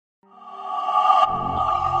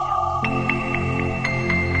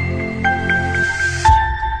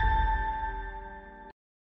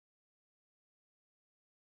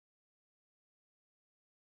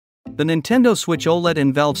The Nintendo Switch OLED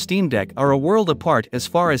and Valve Steam Deck are a world apart as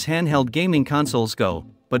far as handheld gaming consoles go,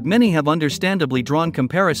 but many have understandably drawn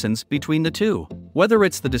comparisons between the two. Whether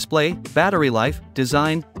it's the display, battery life,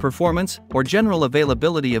 design, performance, or general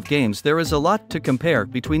availability of games, there is a lot to compare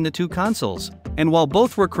between the two consoles. And while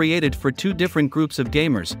both were created for two different groups of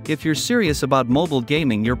gamers, if you're serious about mobile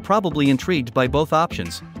gaming, you're probably intrigued by both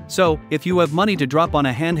options. So, if you have money to drop on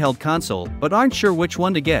a handheld console but aren't sure which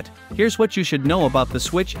one to get, here's what you should know about the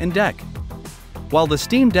Switch and Deck. While the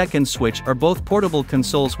Steam Deck and Switch are both portable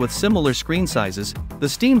consoles with similar screen sizes, the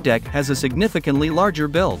Steam Deck has a significantly larger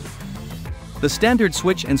build. The standard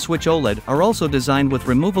Switch and Switch OLED are also designed with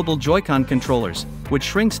removable Joy-Con controllers, which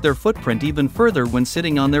shrinks their footprint even further when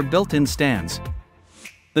sitting on their built-in stands.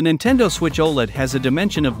 The Nintendo Switch OLED has a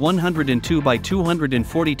dimension of 102 by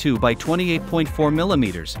 242 by 28.4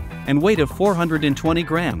 mm and weight of 420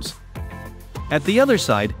 grams. At the other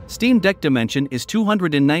side, Steam Deck dimension is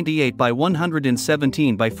 298 by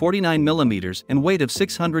 117 by 49 mm and weight of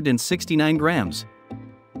 669 grams.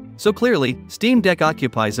 So clearly, Steam Deck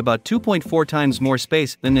occupies about 2.4 times more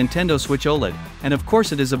space than Nintendo Switch OLED, and of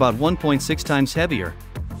course it is about 1.6 times heavier.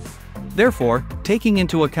 Therefore, taking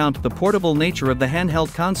into account the portable nature of the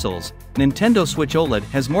handheld consoles, Nintendo Switch OLED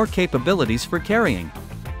has more capabilities for carrying.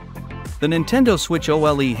 The Nintendo Switch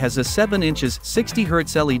OLED has a 7 inches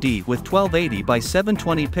 60Hz LED with 1280 by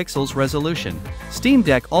 720 pixels resolution. Steam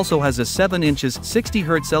Deck also has a 7 inches 60Hz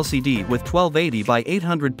LCD with 1280 by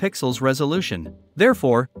 800 pixels resolution.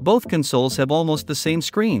 Therefore, both consoles have almost the same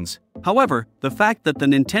screens. However, the fact that the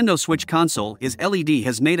Nintendo Switch console is LED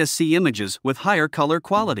has made us see images with higher color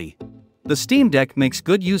quality. The Steam Deck makes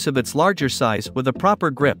good use of its larger size with a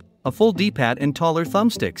proper grip, a full D-pad and taller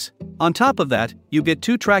thumbsticks. On top of that, you get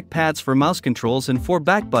 2 track pads for mouse controls and 4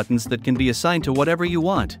 back buttons that can be assigned to whatever you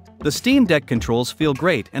want. The Steam Deck controls feel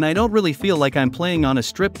great, and I don't really feel like I'm playing on a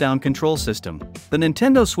stripped-down control system. The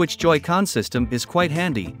Nintendo Switch Joy-Con system is quite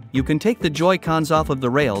handy. You can take the Joy-Cons off of the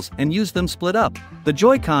rails and use them split up. The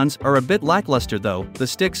Joy-Cons are a bit lackluster though, the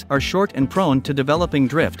sticks are short and prone to developing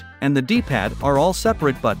drift, and the D-pad are all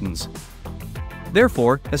separate buttons.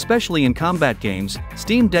 Therefore, especially in combat games,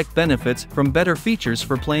 Steam Deck benefits from better features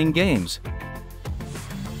for playing games.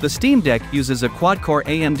 The Steam Deck uses a quad-core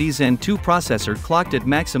AMD Zen 2 processor clocked at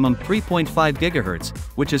maximum 3.5 GHz,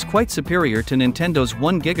 which is quite superior to Nintendo's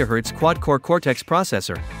 1 GHz quad-core Cortex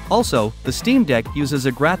processor. Also, the Steam Deck uses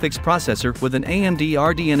a graphics processor with an AMD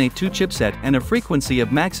RDNA 2 chipset and a frequency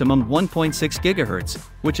of maximum 1.6 GHz,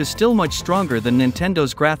 which is still much stronger than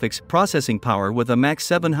Nintendo's graphics processing power with a max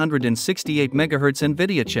 768 MHz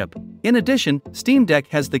NVIDIA chip. In addition, Steam Deck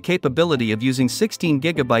has the capability of using 16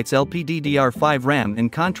 GB LPDDR5 RAM in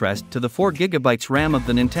contrast to the 4 GB RAM of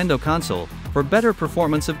the Nintendo console, for better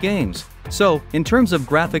performance of games. So, in terms of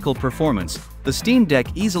graphical performance, the Steam Deck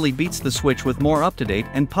easily beats the Switch with more up-to-date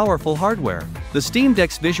and powerful hardware. The Steam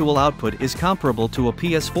Deck's visual output is comparable to a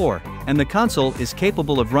PS4, and the console is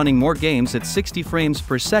capable of running more games at 60 frames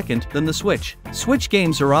per second than the Switch. Switch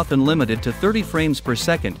games are often limited to 30 frames per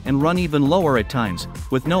second and run even lower at times,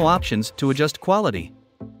 with no options to adjust quality.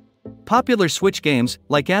 Popular Switch games,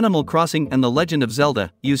 like Animal Crossing and The Legend of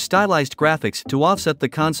Zelda, use stylized graphics to offset the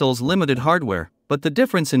console's limited hardware, but the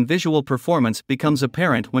difference in visual performance becomes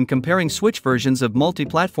apparent when comparing Switch versions of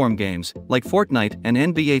multi-platform games, like Fortnite and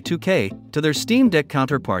NBA 2K, to their Steam Deck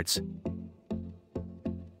counterparts.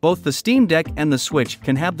 Both the Steam Deck and the Switch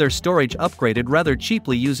can have their storage upgraded rather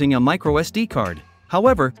cheaply using a microSD card.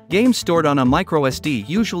 However, games stored on a microSD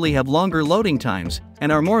usually have longer loading times,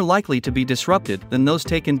 and are more likely to be disrupted than those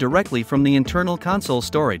taken directly from the internal console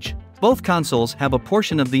storage. Both consoles have a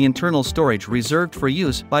portion of the internal storage reserved for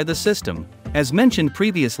use by the system. As mentioned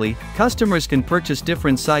previously, customers can purchase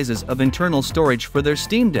different sizes of internal storage for their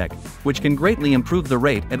Steam Deck, which can greatly improve the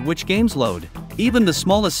rate at which games load. Even the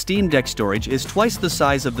smallest Steam Deck storage is twice the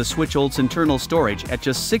size of the Switch OLED's internal storage at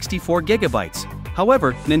just 64 GB.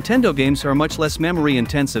 However, Nintendo games are much less memory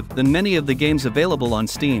intensive than many of the games available on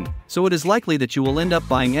Steam, so it is likely that you will end up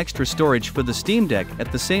buying extra storage for the Steam Deck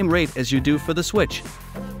at the same rate as you do for the Switch.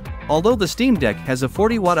 Although the Steam Deck has a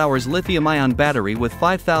 40 Wh lithium-ion battery with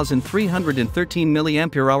 5,313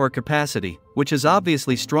 mAh capacity, which is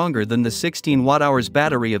obviously stronger than the 16 Wh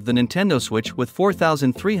battery of the Nintendo Switch with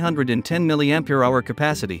 4,310 mAh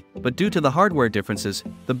capacity, but due to the hardware differences,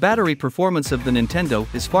 the battery performance of the Nintendo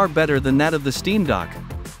is far better than that of the Steam Dock.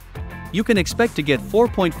 You can expect to get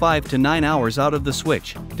 4.5 to 9 hours out of the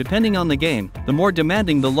Switch, depending on the game. The more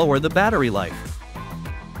demanding, the lower the battery life.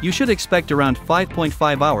 You should expect around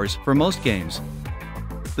 5.5 hours for most games.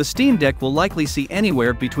 The Steam Deck will likely see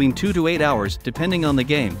anywhere between 2 to 8 hours depending on the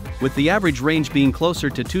game, with the average range being closer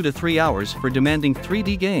to 2 to 3 hours for demanding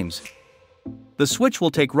 3D games. The Switch will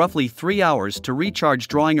take roughly 3 hours to recharge,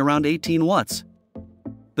 drawing around 18 watts.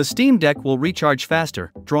 The Steam Deck will recharge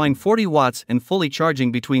faster, drawing 40 watts and fully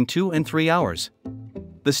charging between 2 and 3 hours.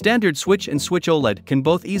 The standard Switch and Switch OLED can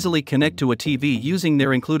both easily connect to a TV using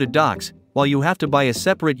their included docks, while you have to buy a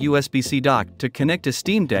separate USB-C dock to connect a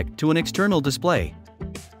Steam Deck to an external display.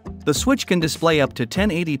 The Switch can display up to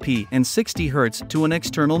 1080p and 60Hz to an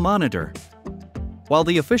external monitor, while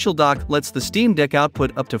the official dock lets the Steam Deck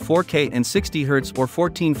output up to 4K and 60Hz or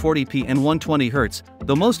 1440p and 120Hz,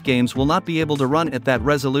 though most games will not be able to run at that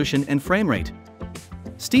resolution and frame rate.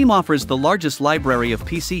 Steam offers the largest library of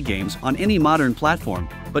PC games on any modern platform,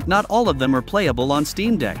 but not all of them are playable on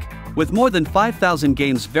Steam Deck. With more than 5,000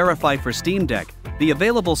 games verified for Steam Deck, the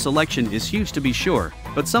available selection is huge to be sure,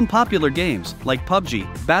 but some popular games, like PUBG,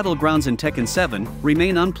 Battlegrounds and Tekken 7,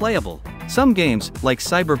 remain unplayable. Some games, like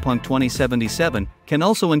Cyberpunk 2077, can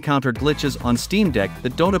also encounter glitches on Steam Deck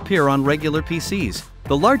that don't appear on regular PCs.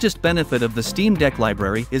 The largest benefit of the Steam Deck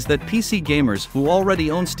library is that PC gamers who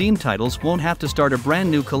already own Steam titles won't have to start a brand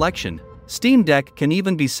new collection. Steam Deck can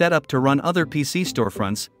even be set up to run other PC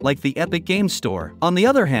storefronts, like the Epic Games Store. On the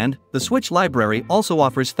other hand, the Switch library also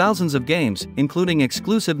offers thousands of games, including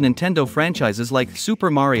exclusive Nintendo franchises like Super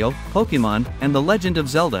Mario, Pokémon, and The Legend of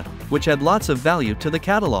Zelda, which add lots of value to the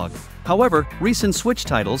catalog. However, recent Switch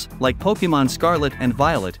titles, like Pokémon Scarlet and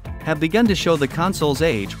Violet, have begun to show the console's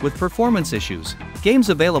age with performance issues. Games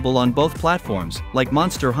available on both platforms, like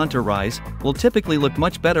Monster Hunter Rise, will typically look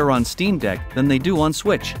much better on Steam Deck than they do on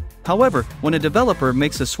Switch. However, when a developer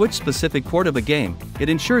makes a Switch-specific port of a game, it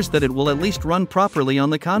ensures that it will at least run properly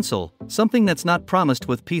on the console, something that's not promised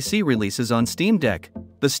with PC releases on Steam Deck.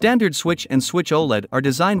 The standard Switch and Switch OLED are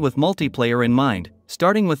designed with multiplayer in mind,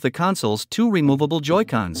 starting with the console's 2 removable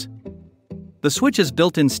Joy-Cons. The Switch's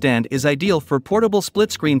built-in stand is ideal for portable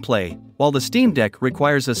split-screen play, while the Steam Deck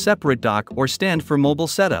requires a separate dock or stand for mobile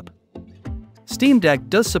setup. Steam Deck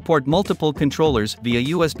does support multiple controllers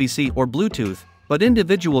via USB-C or Bluetooth, but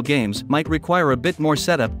individual games might require a bit more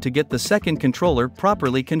setup to get the second controller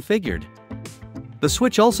properly configured. The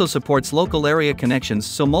Switch also supports local area connections,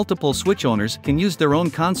 so multiple Switch owners can use their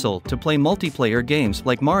own console to play multiplayer games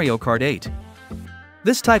like Mario Kart 8.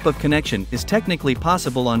 This type of connection is technically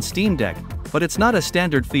possible on Steam Deck, but it's not a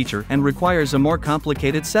standard feature and requires a more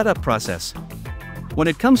complicated setup process. When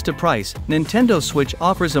it comes to price, Nintendo Switch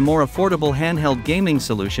offers a more affordable handheld gaming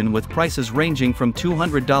solution with prices ranging from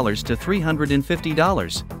 $200 to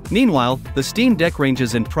 $350. Meanwhile, the Steam Deck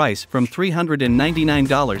ranges in price from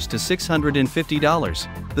 $399 to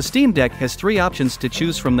 $650. The Steam Deck has 3 options to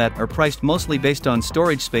choose from that are priced mostly based on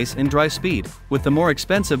storage space and drive speed, with the more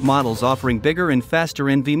expensive models offering bigger and faster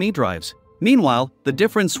NVMe drives. Meanwhile, the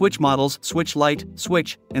different Switch models, Switch Lite,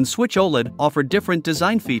 Switch, and Switch OLED, offer different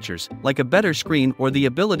design features, like a better screen or the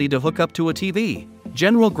ability to hook up to a TV.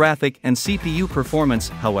 General graphic and CPU performance,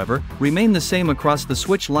 however, remain the same across the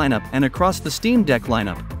Switch lineup and across the Steam Deck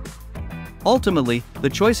lineup. Ultimately, the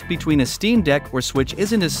choice between a Steam Deck or Switch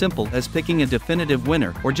isn't as simple as picking a definitive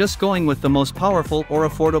winner or just going with the most powerful or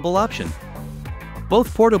affordable option.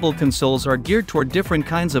 Both portable consoles are geared toward different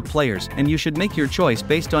kinds of players, and you should make your choice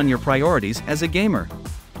based on your priorities as a gamer.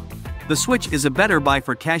 The Switch is a better buy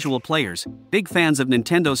for casual players, big fans of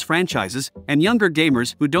Nintendo's franchises, and younger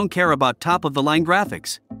gamers who don't care about top-of-the-line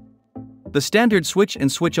graphics. The standard Switch and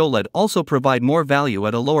Switch OLED also provide more value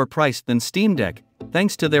at a lower price than Steam Deck,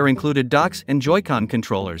 thanks to their included docks and Joy-Con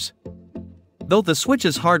controllers. Though the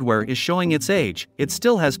Switch's hardware is showing its age, it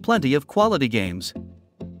still has plenty of quality games.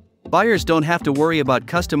 Buyers don't have to worry about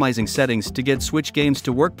customizing settings to get Switch games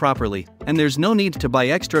to work properly, and there's no need to buy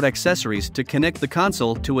extra accessories to connect the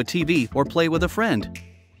console to a TV or play with a friend.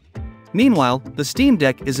 Meanwhile, the Steam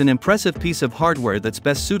Deck is an impressive piece of hardware that's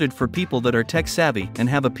best suited for people that are tech-savvy and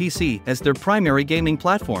have a PC as their primary gaming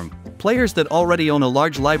platform. Players that already own a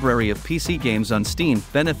large library of PC games on Steam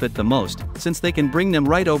benefit the most, since they can bring them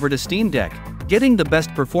right over to Steam Deck. Getting the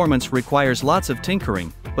best performance requires lots of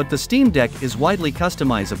tinkering, but the Steam Deck is widely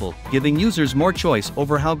customizable, giving users more choice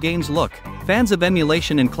over how games look. Fans of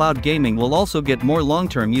emulation and cloud gaming will also get more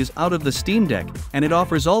long-term use out of the Steam Deck, and it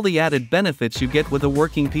offers all the added benefits you get with a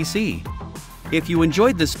working PC. If you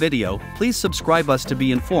enjoyed this video, please subscribe us to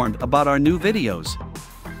be informed about our new videos.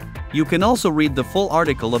 You can also read the full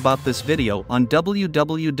article about this video on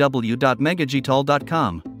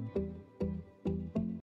www.megagital.com.